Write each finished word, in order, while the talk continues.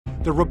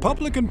the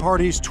Republican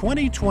Party's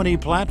 2020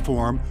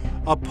 platform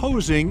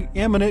opposing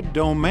eminent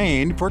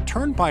domain for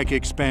Turnpike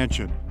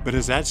expansion. But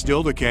is that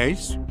still the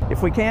case?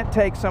 If we can't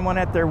take someone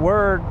at their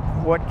word,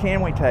 what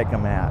can we take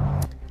them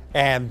at?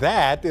 And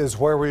that is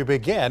where we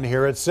begin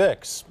here at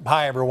 6.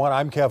 Hi, everyone.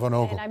 I'm Kevin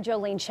Ogle. And I'm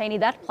Jolene Cheney.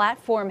 That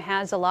platform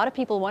has a lot of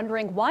people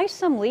wondering why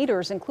some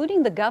leaders,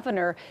 including the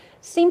governor,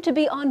 seem to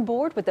be on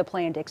board with the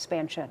planned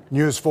expansion.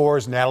 News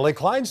 4's Natalie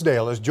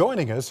Clydesdale is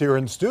joining us here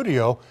in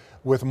studio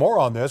with more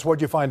on this.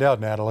 What'd you find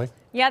out, Natalie?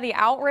 Yeah, the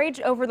outrage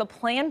over the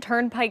planned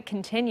Turnpike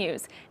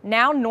continues.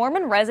 Now,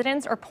 Norman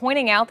residents are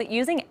pointing out that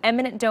using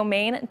eminent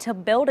domain to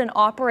build and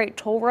operate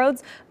toll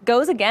roads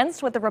goes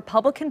against what the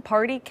Republican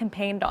Party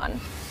campaigned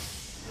on.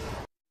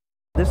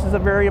 This is a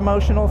very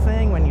emotional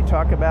thing when you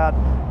talk about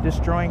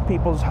destroying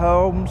people's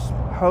homes,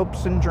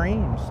 hopes, and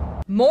dreams.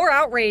 More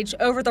outrage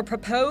over the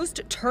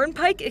proposed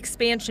Turnpike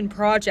expansion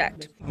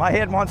project. My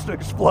head wants to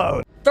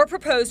explode. The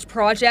proposed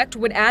project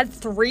would add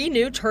 3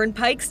 new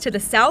turnpikes to the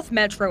South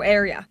Metro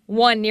area.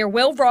 One near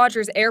Will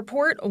Rogers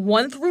Airport,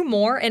 one through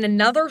Moore, and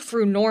another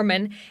through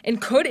Norman,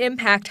 and could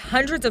impact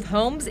hundreds of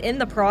homes in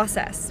the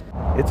process.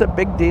 It's a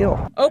big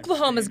deal.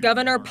 Oklahoma's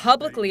governor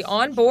publicly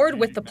on board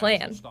with the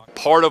plan.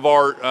 Part of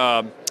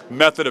our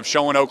method of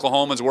showing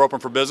Oklahomans we're open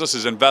for business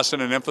is investing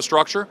in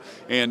infrastructure,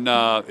 and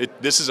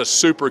this is a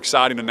super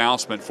exciting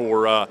announcement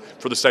for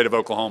the state of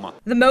Oklahoma.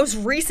 The most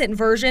recent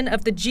version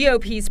of the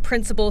GOP's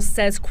principles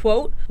says,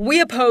 quote, "We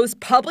oppose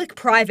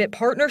public-private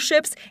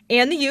partnerships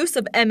and the use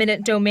of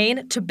eminent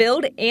domain to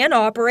build and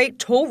operate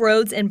toll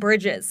roads and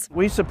bridges."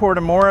 We support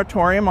a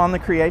moratorium on the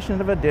creation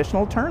of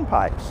additional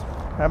turnpikes.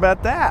 How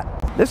about that?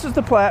 This is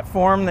the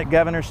platform that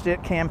Governor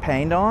Stitt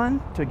campaigned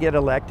on to get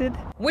elected.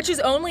 Which is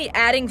only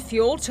adding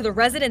fuel to the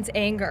residents'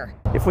 anger.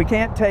 If we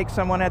can't take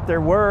someone at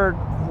their word,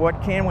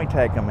 what can we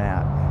take them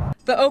at?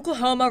 The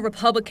Oklahoma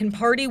Republican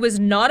Party was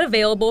not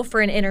available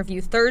for an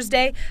interview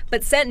Thursday,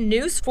 but sent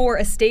News 4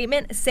 a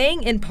statement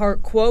saying in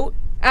part, quote,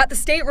 "At the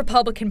state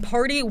Republican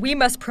Party, we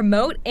must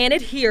promote and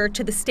adhere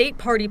to the state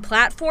party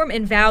platform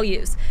and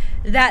values.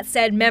 That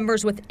said,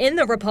 members within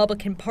the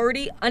Republican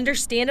Party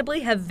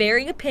understandably have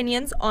varying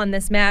opinions on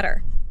this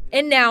matter."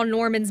 And now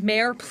Norman's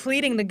mayor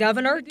pleading the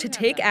governor to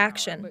take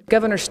action.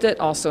 Governor Stitt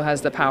also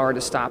has the power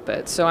to stop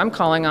it, so I'm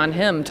calling on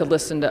him to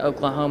listen to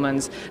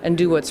Oklahomans and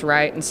do what's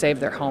right and save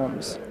their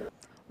homes.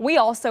 We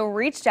also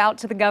reached out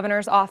to the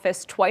governor's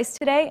office twice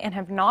today and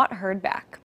have not heard back.